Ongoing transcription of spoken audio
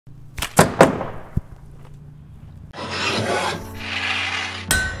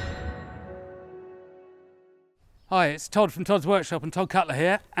Hi, it's Todd from Todd's Workshop and Todd Cutler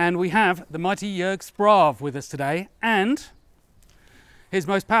here, and we have the mighty Jörg Sprave with us today, and his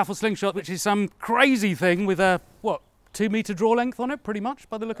most powerful slingshot, which is some crazy thing with a, what, 2 meter draw length on it, pretty much,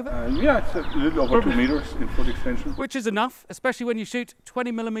 by the look of it? Yeah, it's a little over 2 meters in foot extension. Which is enough, especially when you shoot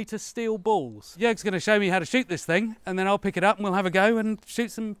 20mm steel balls. Jörg's going to show me how to shoot this thing, and then I'll pick it up and we'll have a go and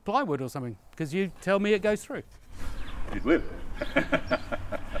shoot some plywood or something, because you tell me it goes through. It will.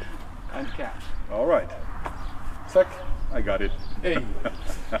 And catch. All right. Zack, I got it. Hey.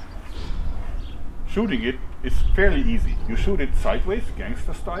 Shooting it is fairly easy. You shoot it sideways,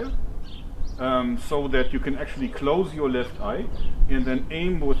 gangster style, so that you can actually close your left eye and then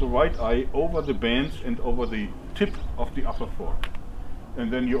aim with the right eye over the bands and over the tip of the upper fork. And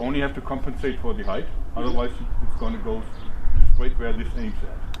then you only have to compensate for the height, otherwise it's going to go straight where this aims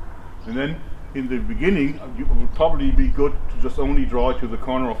at. And then in the beginning, it would probably be good to just only draw it to the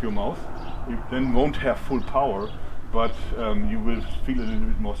corner of your mouth. You then won't have full power, but you will feel a little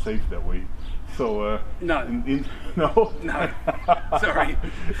bit more safe that way. So no, no, no, sorry.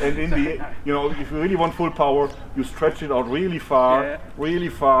 And in the, you know, if you really want full power, you stretch it out really far, yeah. really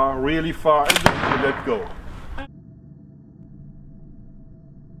far, really far, and then you let go.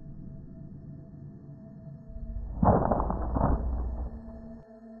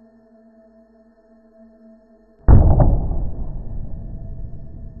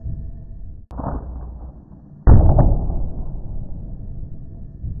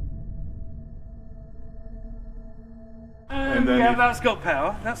 And then yeah, that's got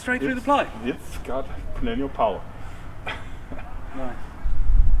power. That's straight through the ply. It's got plenty of power. Nice.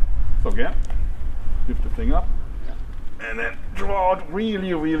 So again, lift the thing up, and then draw it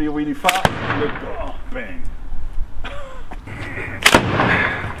really, really, really far. And let go. Oh, bang.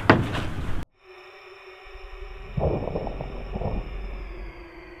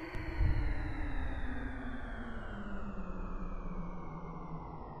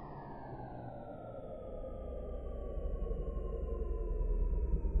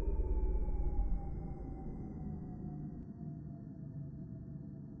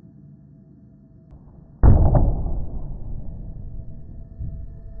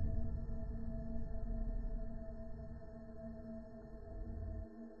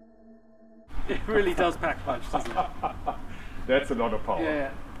 It really does pack a punch, doesn't it? That's a lot of power.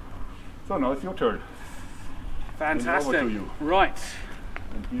 Yeah. So now it's your turn. Fantastic. Over to you. Right.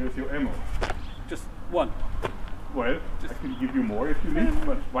 And here's your ammo. Just one. Well, I can give you more if you need,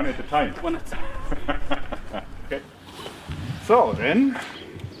 but one at a time. One at a time. Okay. So then,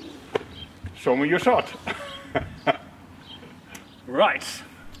 show me your shot. Right.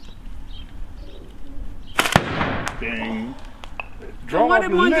 Ding. Draw why out a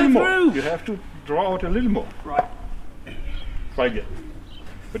didn't mine little go more. through? You have to draw out a little more. Right. Try again.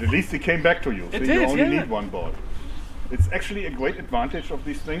 But at least it came back to you. So It you did, only yeah. need one ball. It's actually a great advantage of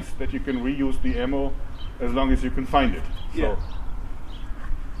these things that you can reuse the ammo as long as you can find it. Yeah. So,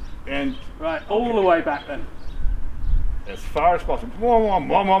 and Right, all the way back then. as far as possible. More.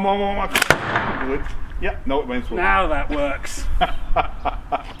 Good. Yeah, no, it went through. Now that works.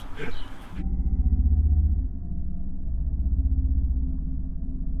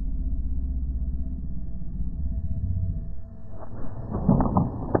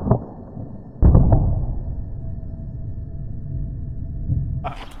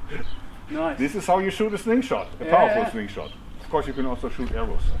 Nice. This is how you shoot a slingshot, a Yeah. powerful slingshot. Of course, you can also shoot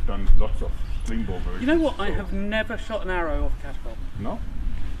arrows. I've done lots of sling bow versions. You know what? I so- have never shot an arrow off a catapult. No?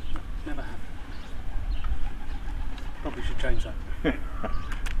 Never have. Probably should change that.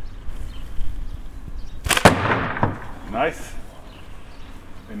 Nice.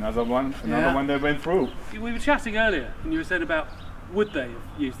 Another one Yeah. that went through. We were chatting earlier, and you were saying about would they have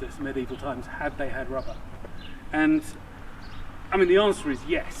used this in medieval times had they had rubber? And I mean, the answer is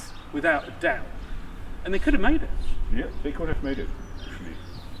yes, without a doubt. And they could have made it. Yeah, they could have made it, actually.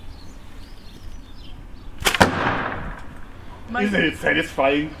 Isn't it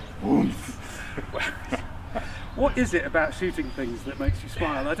satisfying? Boom. What is it about shooting things that makes you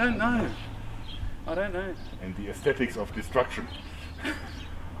smile? I don't know. I don't know. And the aesthetics of destruction.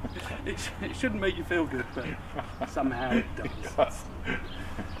 It shouldn't make you feel good, but somehow it does.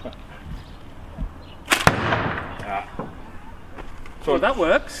 Yes. So Well, that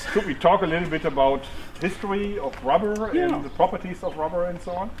works. Could we talk a little bit about history of rubber Yeah. and the properties of rubber and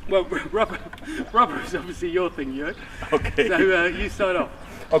so on? Well, rubber is obviously your thing, Jörg. Okay. So you start off.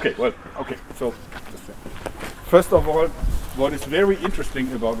 Okay, well, okay. So, first of all, what is very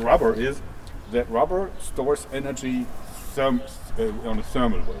interesting about rubber is that rubber stores energy on a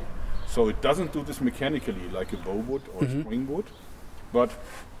thermal way. So it doesn't do this mechanically like a bow would or a spring would, but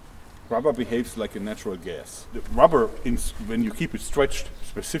rubber behaves like a natural gas. The rubber, when you keep it stretched,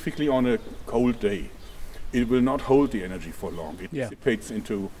 specifically on a cold day, it will not hold the energy for long. It dissipates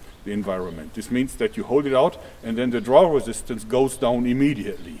into the environment. This means that you hold it out and then the draw resistance goes down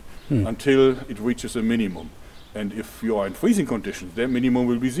immediately until it reaches a minimum. And if you are in freezing conditions, their minimum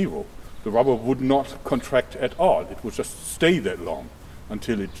will be 0. The rubber would not contract at all. It would just stay that long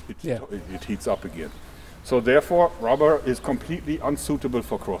until it heats up again. So therefore, rubber is completely unsuitable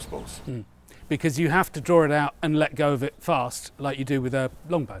for crossbows. Because you have to draw it out and let go of it fast, like you do with a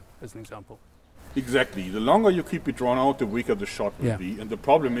longbow, as an example. Exactly. The longer you keep it drawn out, the weaker the shot will be. And the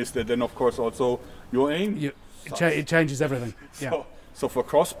problem is that then, of course, also your aim it changes everything. So for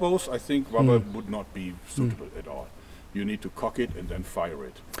crossbows, I think rubber would not be suitable at all. You need to cock it and then fire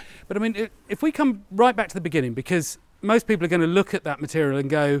it. But I mean, if we come right back to the beginning, because most people are going to look at that material and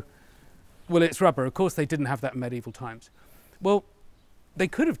go, well, it's rubber. Of course, they didn't have that in medieval times. Well, they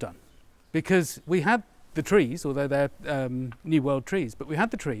could have done, because we had the trees, although they're New World trees, but we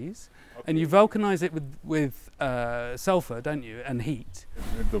had the trees, and you vulcanize it with sulfur, don't you, and heat.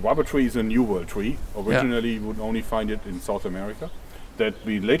 The rubber tree is a New World tree. Originally, you would only find it in South America. That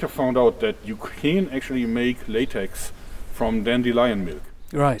we later found out that you can actually make latex from dandelion milk.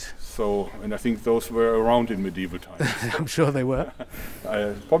 Right. So, and I think those were around in medieval times. I'm sure they were.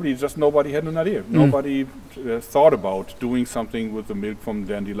 Probably just nobody had an idea. Nobody thought about doing something with the milk from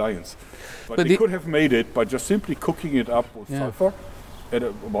dandelions. But they could have made it by just simply cooking it up with sulfur at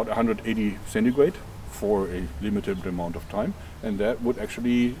about 180 centigrade for a limited amount of time, and that would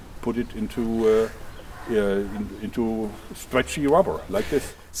actually put it into stretchy rubber like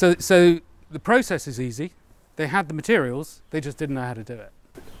this. So the process is easy. They had the materials, they just didn't know how to do it.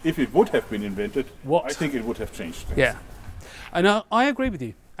 If it would have been invented, I think it would have changed things. Yeah, and I agree with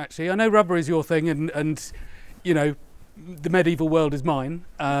you, actually. I know rubber is your thing, and you know, the medieval world is mine,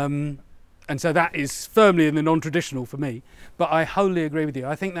 and so that is firmly in the non-traditional for me. But I wholly agree with you.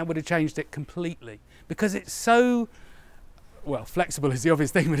 I think that would have changed it completely, because it's so, well, flexible is the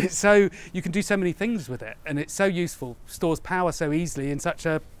obvious thing, but it's so, you can do so many things with it, and it's so useful, stores power so easily in such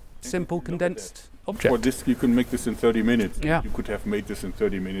a simple, condensed object. For this, you can make this in 30 minutes. Yeah. You could have made this in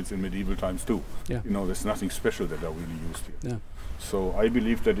 30 minutes in medieval times too. Yeah. You know, there's nothing special that are really used here. Yeah. So I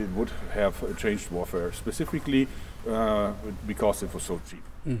believe that it would have changed warfare, specifically because it was so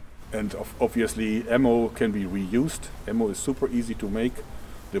cheap. And obviously, ammo can be reused. Ammo is super easy to make.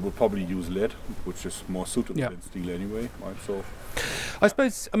 They would probably use lead, which is more suitable than steel anyway. Right? So, I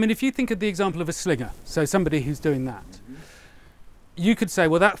suppose, I mean, if you think of the example of a slinger, so somebody who's doing that, you could say,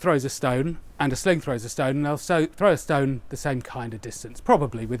 well, that throws a stone, and a sling throws a stone, and they'll throw a stone the same kind of distance,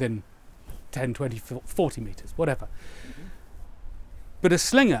 probably within 10, 20, 40 metres, whatever. But a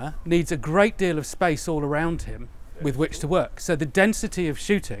slinger needs a great deal of space all around him with which to work. So the density of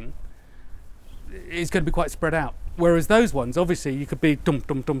shooting is going to be quite spread out. Whereas those ones, obviously, you could be dum,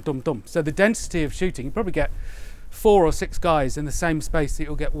 dum, dum, dum, dum. So the density of shooting, you probably get 4 or 6 guys in the same space that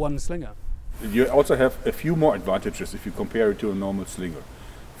you'll get one slinger. You also have a few more advantages if you compare it to a normal slinger.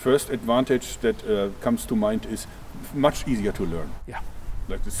 First advantage that comes to mind is much easier to learn. Yeah.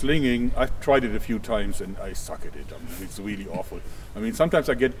 Like the slinging, I've tried it a few times and I suck at it. I mean, it's really awful. I mean, sometimes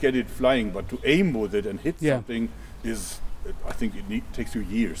I get it flying, but to aim with it and hit something is, I think it takes you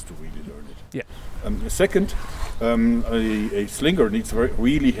years to really learn it. Yeah. Second, a slinger needs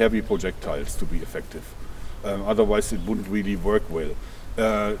really heavy projectiles to be effective. Otherwise, it wouldn't really work well.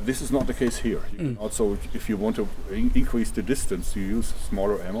 This is not the case here. You can also, if you want to increase the distance, you use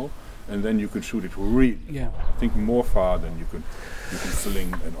smaller ammo, and then you can shoot it really, I think, more far than you can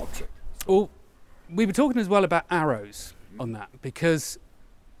sling an object. Well, we were talking as well about arrows on that, because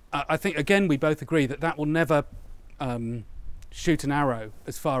I think, again, we both agree that will never shoot an arrow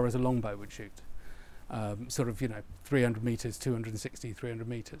as far as a longbow would shoot. Sort of, 300 metres, 260, 300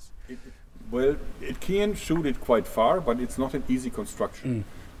 metres. Well, it can shoot it quite far, but it's not an easy construction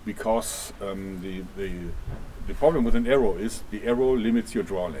because the problem with an arrow is the arrow limits your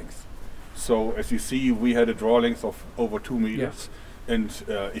draw length. So as you see, we had a draw length of over 2 meters, and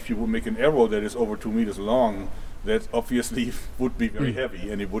if you would make an arrow that is over 2 meters long, that obviously would be very heavy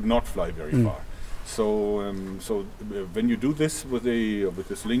and it would not fly very far. So, when you do this with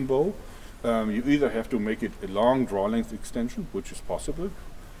a sling bow, you either have to make it a long draw length extension, which is possible,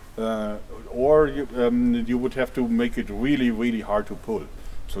 or you would have to make it really, really hard to pull.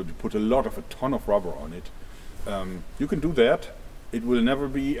 So you put a ton of rubber on it. You can do that. It will never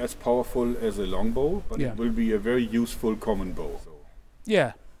be as powerful as a longbow, but it will be a very useful common bow.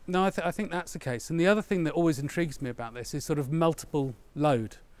 Yeah, no, I think that's the case. And the other thing that always intrigues me about this is sort of multiple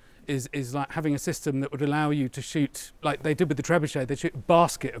load. is like having a system that would allow you to shoot, like they did with the trebuchet, they shoot a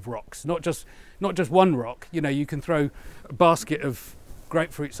basket of rocks, not just one rock. You know, you can throw a basket of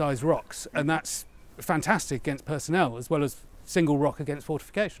grapefruit-sized rocks, and that's fantastic against personnel as well as single rock against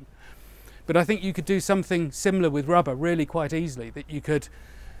fortification. But I think you could do something similar with rubber really quite easily, that you could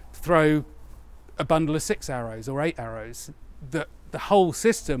throw a bundle of 6 arrows or 8 arrows, that the whole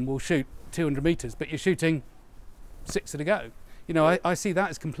system will shoot 200 meters, but you're shooting 6 at a go. You know, I see that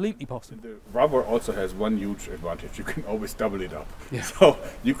as completely possible. The rubber also has one huge advantage. You can always double it up. Yeah. So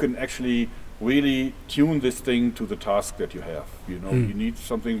you can actually really tune this thing to the task that you have. You know, you need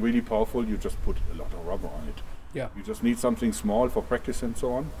something really powerful, you just put a lot of rubber on it. Yeah. You just need something small for practice and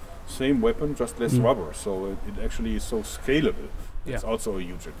so on. Same weapon, just less rubber. So it actually is so scalable. It's also a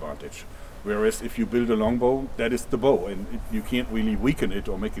huge advantage. Whereas if you build a longbow, that is the bow, and you can't really weaken it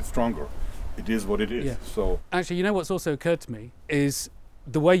or make it stronger. It is what it is. Yeah. So actually, you know what's also occurred to me is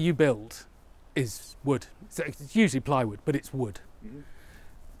the way you build is wood. So it's usually plywood, but it's wood.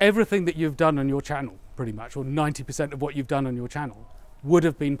 Everything that you've done on your channel, pretty much, or 90% of what you've done on your channel, would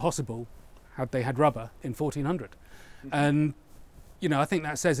have been possible had they had rubber in 1400. And you know, I think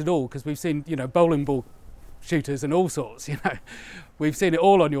that says it all, because we've seen, you know, bowling ball shooters and all sorts. You know, we've seen it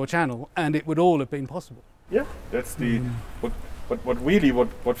all on your channel, and it would all have been possible. yeah, that's the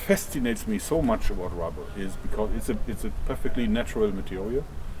what fascinates me so much about rubber is because it's a perfectly natural material.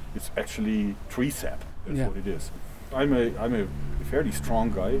 It's actually tree sap. That's what it is. I'm a fairly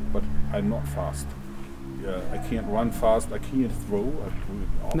strong guy, but I'm not fast. I can't run fast. I can't throw.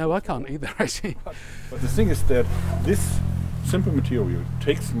 No, I can't either, actually. But the thing is that this simple material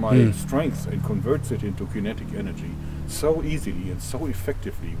takes my strength and converts it into kinetic energy so easily and so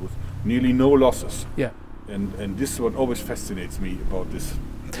effectively with nearly no losses. Yeah. And this is what always fascinates me about this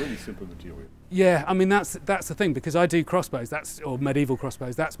really simple material. Yeah, I mean that's the thing, because I do crossbows, or medieval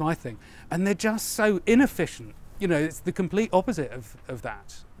crossbows, that's my thing, and they're just so inefficient. You know, it's the complete opposite of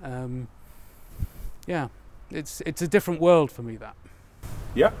that. Yeah, it's a different world for me, that.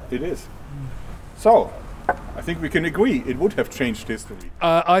 Yeah, it is. So, I think we can agree it would have changed history.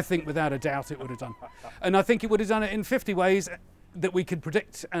 I think without a doubt it would have done. And I think it would have done it in 50 ways that we could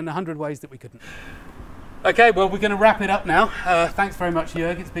predict and 100 ways that we couldn't. Okay, well, we're going to wrap it up now. Thanks very much,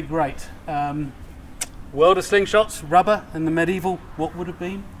 Jörg. It's been great. World of slingshots, rubber, and the medieval, what would have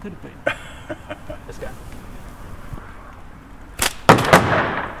been, could have been. Let's go.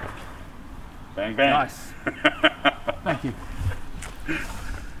 Bang, bang. Nice. Thank you.